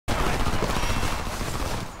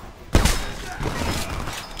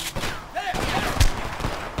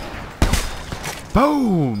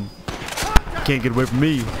Boom! Can't get away from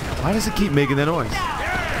me. Why does it keep making that noise?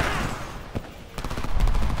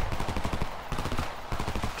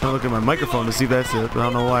 Trying to look at my microphone to see if that's it, but I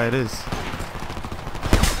don't know why it is.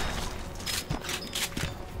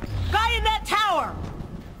 Guy in that tower!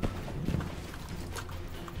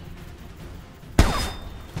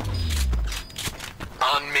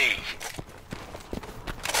 On me.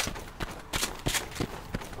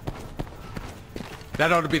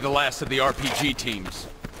 That ought to be the last of the RPG teams.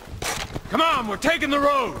 Come on, we're taking the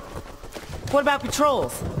road! What about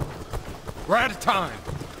patrols? We're out of time.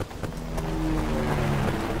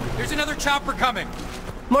 There's another chopper coming.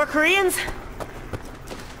 More Koreans?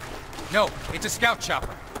 No, it's a scout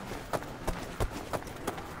chopper.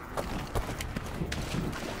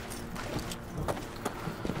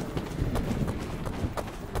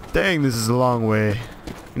 Dang, this is a long way.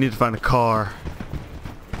 We need to find a car.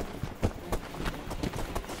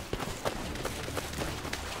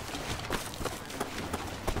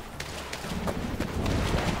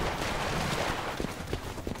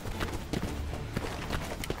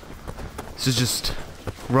 This is just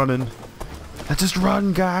running. Let's just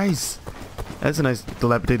run, guys. That's a nice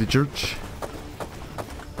dilapidated church.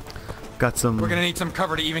 Got some. We're gonna need some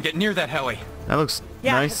cover to even get near that heli. That looks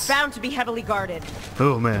Yeah, nice. it's bound to be heavily guarded.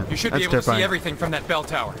 Oh man, You should that's be able terrifying. to see everything from that bell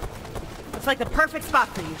tower. It's like the perfect spot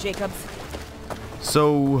for you, Jacobs.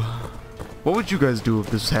 So, what would you guys do if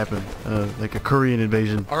this happened? Like a Korean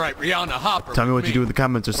invasion? All right, Rihanna, Hopper. Tell me what with you do in the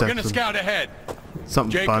comments or We're section. gonna scout ahead.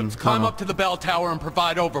 Something Jacobs, fun. climb up to the bell tower and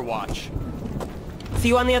provide overwatch. See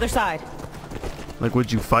you on the other side. Like,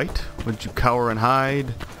 would you fight? Would you cower and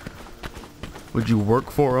hide? Would you work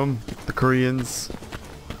for them, the Koreans?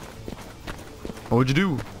 What would you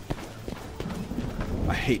do?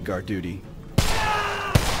 I hate guard duty.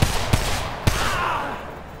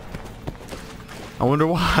 I wonder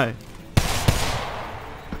why.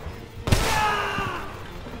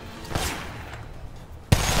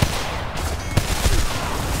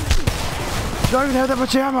 You don't even have that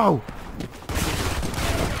much ammo!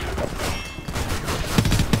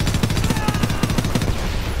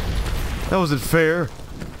 That wasn't fair.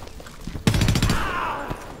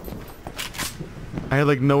 I had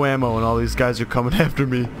like no ammo and all these guys are coming after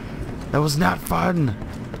me. That was not fun.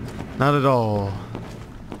 Not at all.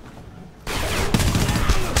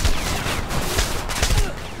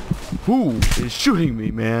 Who is shooting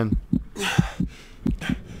me, man?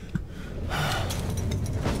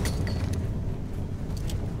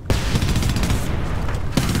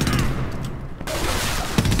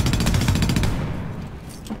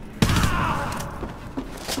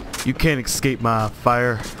 You can't escape my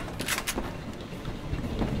fire.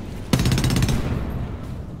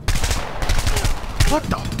 What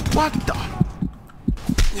the? What the?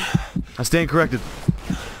 I stand corrected.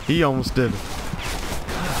 He almost did.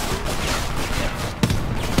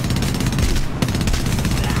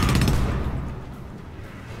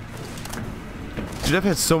 Dude, I've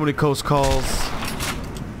had so many close calls.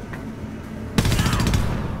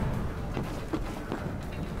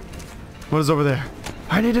 What is over there?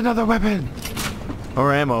 I need another weapon!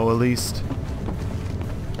 Or ammo, at least.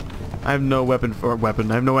 I have no weapon for I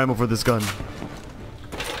have no ammo for this gun.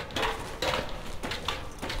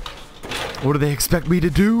 What do they expect me to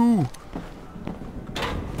do?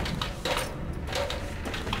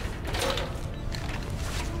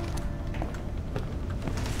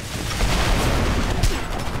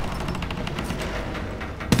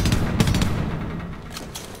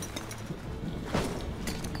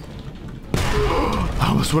 I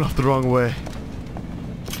almost went off the wrong way.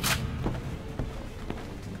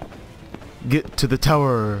 Get to the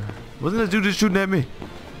tower. Wasn't that dude just shooting at me?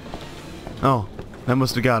 Oh, that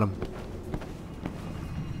must have got him.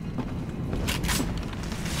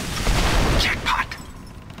 Jackpot.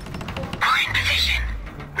 We're in position.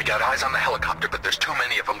 We got eyes on the helicopter, but there's too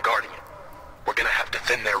many of them guarding it. We're gonna have to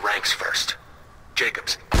thin their ranks first.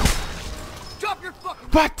 Jacobs. Drop your fucking...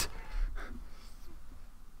 What?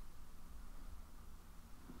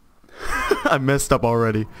 I messed up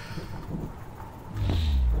already.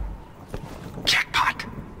 Jackpot.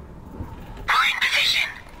 We're in position.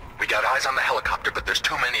 We got eyes on the helicopter, but there's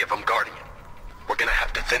too many of them guarding it. We're gonna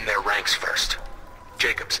have to thin their ranks first.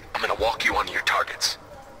 Jacobs, I'm gonna walk you onto your targets.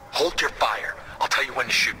 Hold your fire. I'll tell you when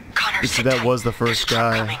to shoot. Connor, See, that was the first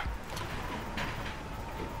guy.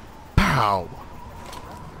 Pow!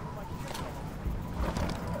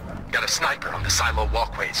 Got a sniper on the silo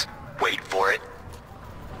walkways. Wait for it.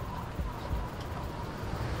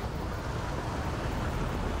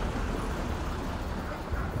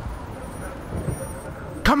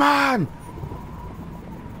 Come on!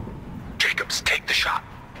 Jacobs, take the shot.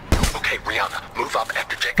 Okay, Rihanna, move up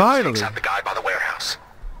after Jacobs Finally. takes out the guy by the warehouse.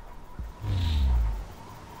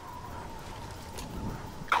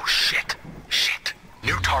 Oh, shit. Shit.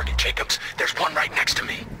 New target, Jacobs. There's one right next to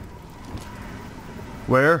me.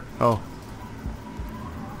 Where? Oh.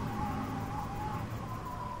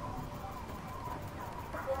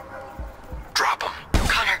 Drop him.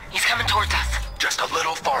 Connor, he's coming towards us. Just a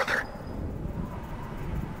little farther.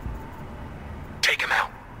 Take him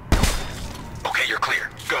out. Okay, you're clear.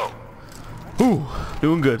 Go. Ooh,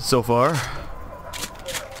 doing good so far.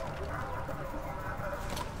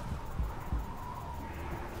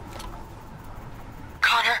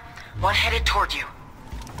 Connor, one headed toward you.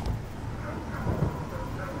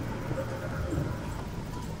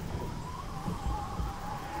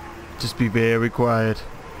 Just be very quiet.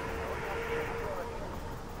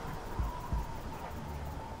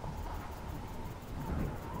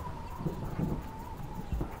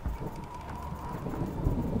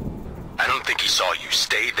 I don't think he saw you.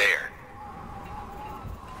 Stay there.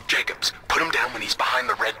 Jacobs, put him down when he's behind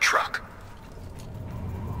the red truck.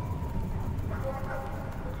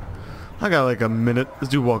 I got like a minute. This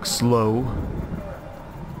dude walks slow.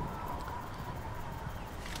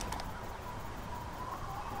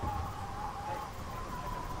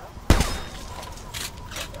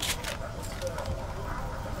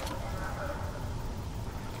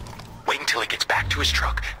 Wait until he gets back to his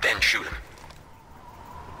truck, then shoot him.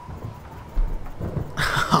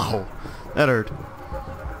 Ow, that hurt.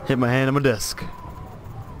 Hit my hand on my desk.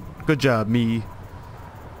 Good job, me.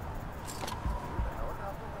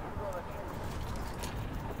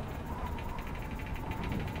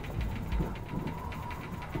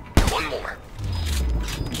 One more.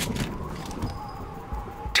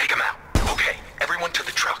 Take him out. Okay, everyone to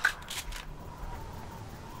the truck.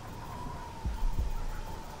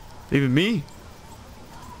 Even me?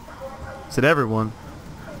 Said everyone.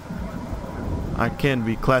 I can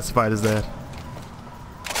be classified as that.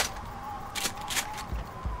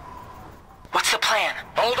 What's the plan?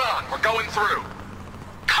 Hold on, we're going through.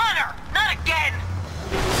 Connor, not again!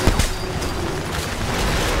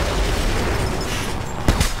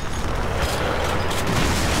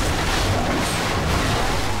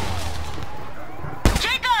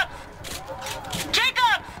 Jacobs!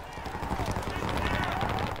 Jacobs!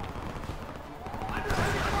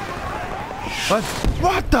 What?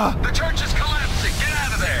 What the? The church is collapsing. Get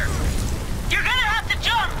out of there. You're gonna have to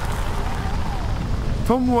jump!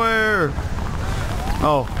 From where?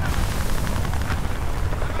 Oh.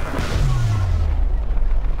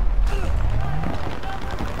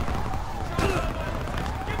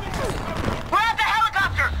 We're at the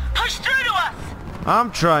helicopter! Push through to us!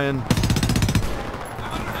 I'm trying.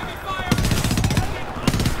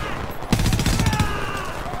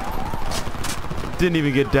 Didn't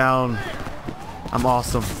even get down. I'm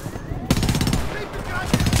awesome.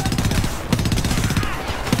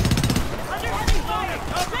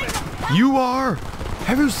 You are?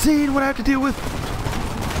 Have you seen what I have to deal with?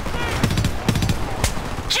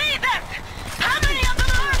 Jesus! How many of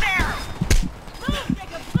them are there? Move,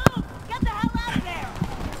 Jacob, move! Get the hell out of there!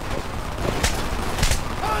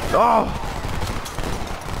 Oh!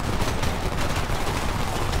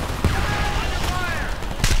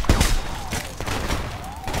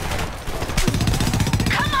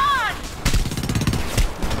 Come on!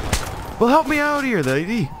 Well, help me out here,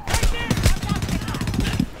 lady.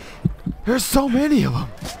 There's so many of them.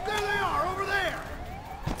 There they are, over there!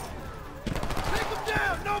 Take them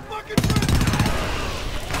down, no fucking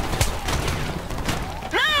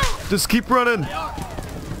Move! Just keep running.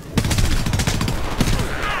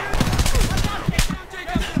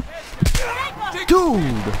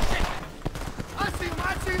 Dude! I see them,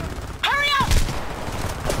 I see them! Hurry up!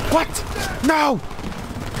 What? No!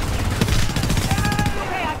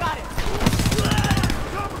 Okay, I got it.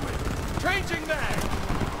 Changing mag!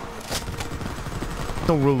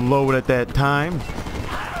 Don't reload at that time.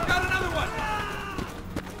 Got another one!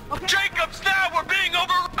 Jacobs, now we're being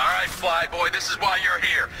over... All right, Flyboy, this is why you're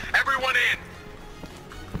here. Everyone in.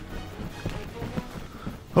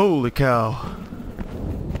 Holy cow.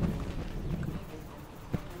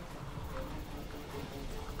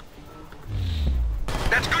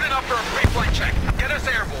 That's good enough for a pre-flight check. Get us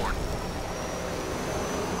airborne.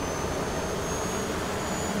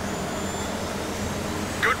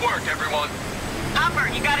 Good work, everyone.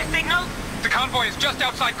 Hopper, you got a signal? The convoy is just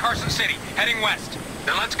outside Carson City, heading west.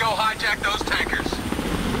 Then let's go hijack those tankers.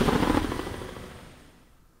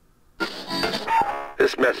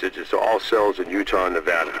 This message is to all cells in Utah and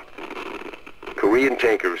Nevada. Korean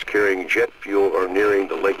tankers carrying jet fuel are nearing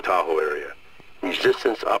the Lake Tahoe area.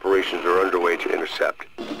 Resistance operations are underway to intercept.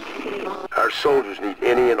 Our soldiers need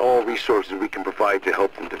any and all resources we can provide to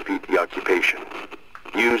help them defeat the occupation.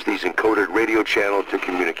 Use these encoded radio channels to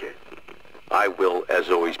communicate. I will, as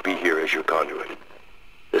always, be here as your conduit.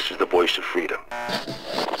 This is the voice of freedom.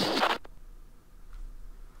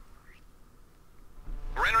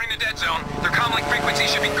 We're entering the dead zone. Their comlink frequency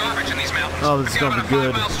should be garbage in these mountains. Oh, this is gonna be good.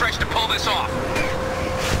 We've got about a 5-mile stretch to pull this off.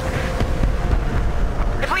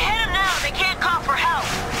 If we hit them now, they can't call for help.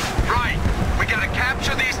 Right. We gotta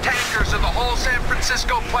capture these tankers or the whole San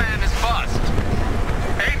Francisco plan is bust.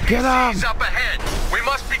 Get 'em! APC's up ahead. We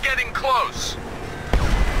must be getting close.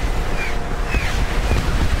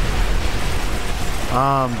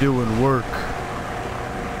 I'm doing work.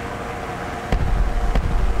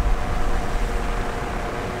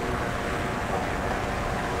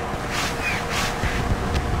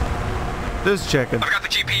 This checking. I've got the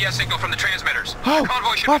GPS signal from the transmitters. Oh, The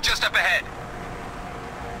convoy should what? be just up ahead.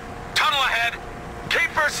 Tunnel ahead. Keep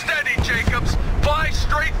her steady, Jacobs. Fly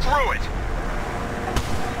straight through it.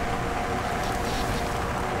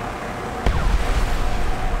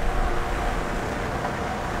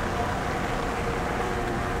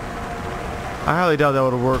 I highly doubt that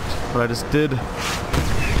would have worked, but I just did.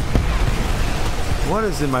 What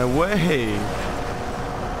is in my way?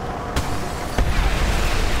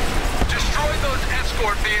 Destroy those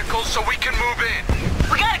escort vehicles so we can move in.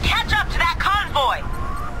 We gotta catch up to that convoy.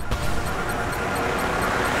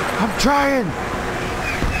 I'm trying.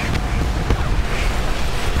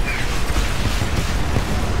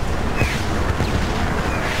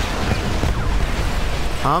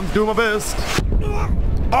 I'm doing my best.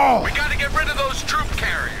 Oh! We gotta get rid of those troop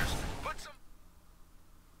carriers.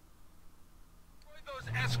 Destroy those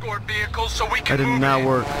escort vehicles so we can That did move not in.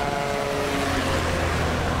 work.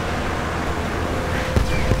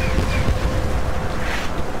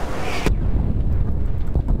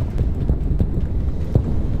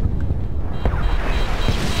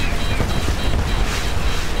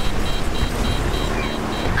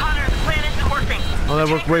 Connor, the plan isn't working. Oh, that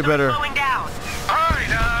worked way Tankers are better. slowing down. Alright,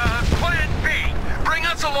 plan B. Bring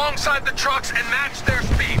us alongside the trucks and match their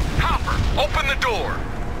speed. Hopper, open the door.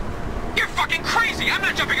 You're fucking crazy! I'm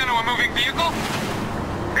not jumping onto a moving vehicle!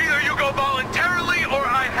 Either you go voluntarily or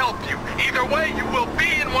I help you. Either way, you will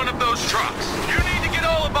be in one of those trucks. You need to get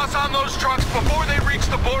all of us on those trucks before they reach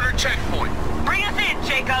the border checkpoint. Bring us in,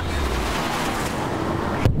 Jacob.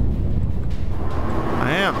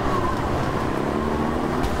 I am.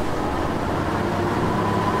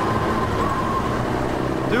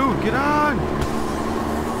 Dude, get on!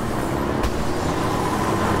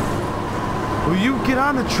 Will you get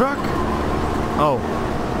on the truck? Oh.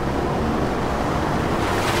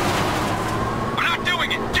 I'm not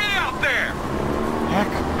doing it! Get out there! Heck,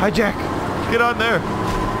 Hijak, get on there.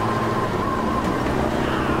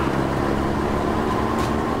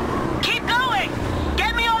 Keep going.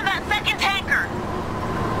 Get me on that second tanker.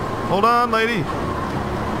 Hold on, lady.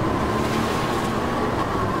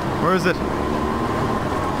 Where is it?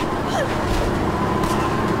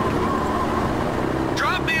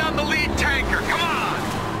 Drop me on the lead tanker, come on!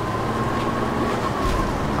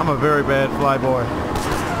 I'm a very bad flyboy.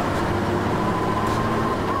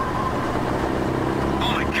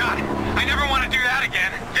 Oh my god, I never want to do that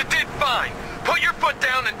again. You did fine. Put your foot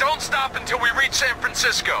down and don't stop until we reach San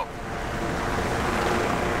Francisco.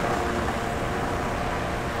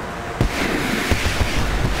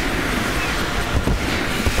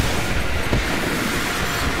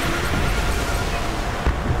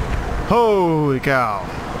 Holy cow.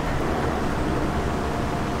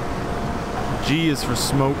 G is for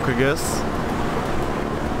smoke, I guess.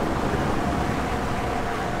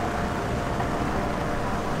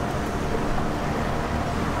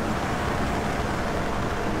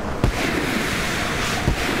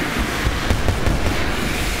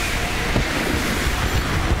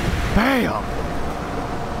 Bam!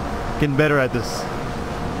 Getting better at this.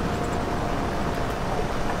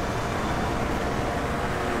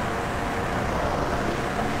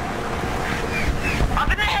 Up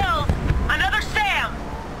in the hills. Another Sam.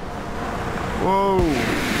 Whoa!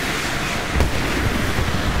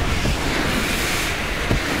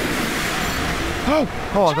 Oh!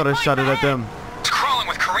 Oh, I thought I shot it at them. It's crawling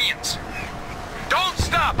with Koreans. Don't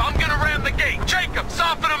stop, I'm gonna ram the gate. Jacob,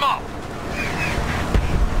 soften him up.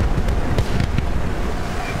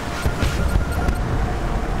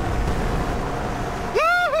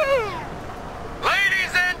 Woo-hoo!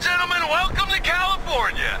 Ladies and gentlemen, welcome to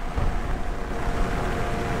California.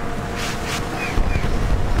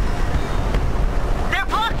 They're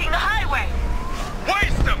blocking the highway.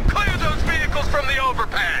 Waste them! Clear those vehicles from the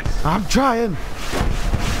overpass! I'm trying.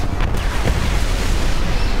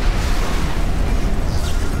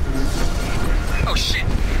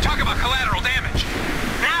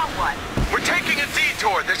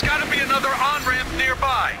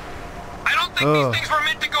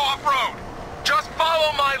 off-road. Just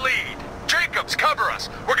follow my lead. Jacobs, cover us.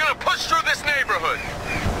 We're gonna push through this neighborhood.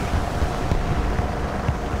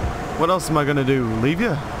 What else am I gonna do? Leave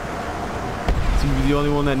you? Seems to be the only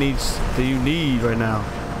one that you need right now.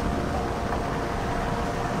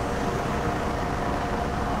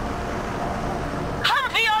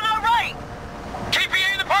 Humvee on our right!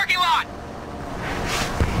 KPA in the parking lot.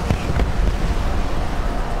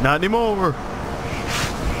 Not anymore.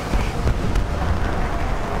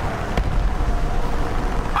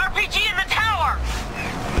 RPG in the tower!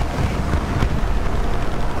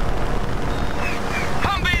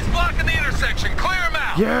 Humvee's blocking the intersection. Clear him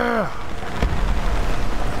out. Yeah.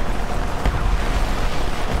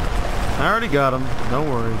 I already got him. Don't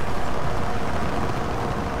worry.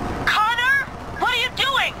 Connor? What are you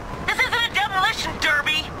doing? This isn't a demolition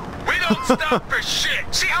derby! We don't stop for shit.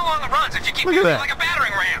 See how long it runs if you keep Look at using it that. like a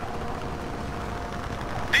battering ram.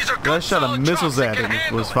 These are I good shot a solid missiles trucks that at can him. It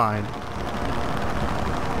handle was fine.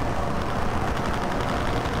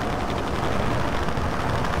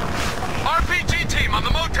 RPG team on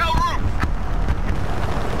the motel roof.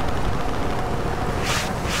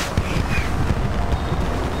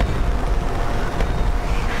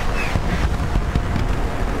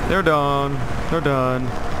 They're done. They're done.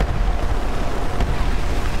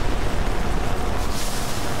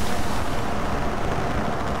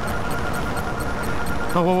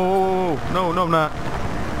 Oh, whoa, whoa, whoa, whoa. No, no, I'm not.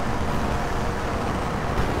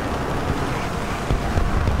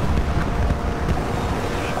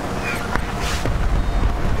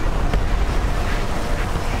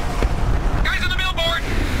 Guys on the billboard.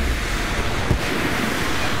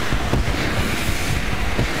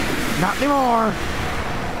 Not anymore.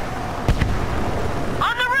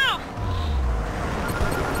 On the roof!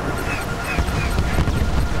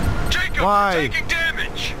 Jacob, Why? we're taking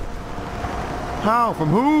damage. How? From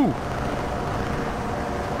who?